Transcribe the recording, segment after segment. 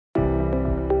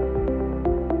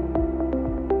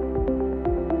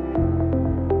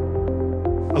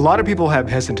lot of people have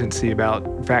hesitancy about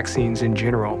vaccines in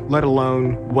general, let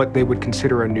alone what they would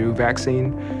consider a new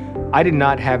vaccine. I did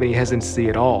not have any hesitancy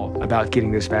at all about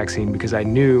getting this vaccine because I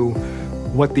knew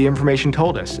what the information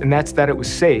told us, and that's that it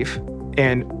was safe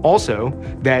and also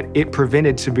that it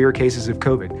prevented severe cases of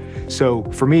COVID. So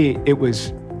for me, it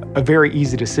was a very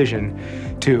easy decision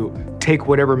to take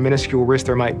whatever minuscule risk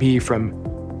there might be from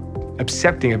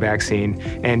accepting a vaccine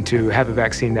and to have a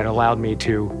vaccine that allowed me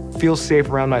to feel safe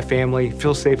around my family,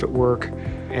 feel safe at work,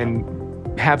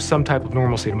 and have some type of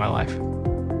normalcy in my life.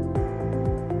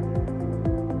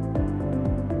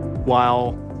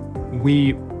 While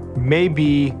we may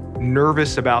be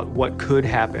nervous about what could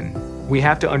happen, we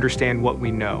have to understand what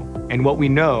we know. And what we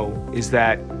know is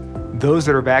that those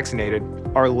that are vaccinated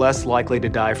are less likely to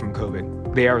die from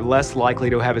COVID. They are less likely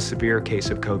to have a severe case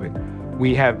of COVID.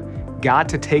 We have got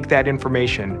to take that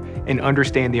information and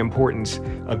understand the importance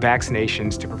of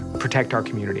vaccinations to protect our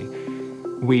community.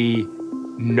 We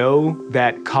know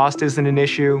that cost isn't an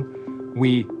issue.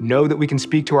 We know that we can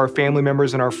speak to our family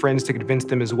members and our friends to convince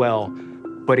them as well.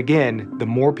 But again, the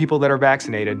more people that are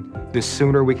vaccinated, the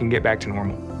sooner we can get back to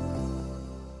normal.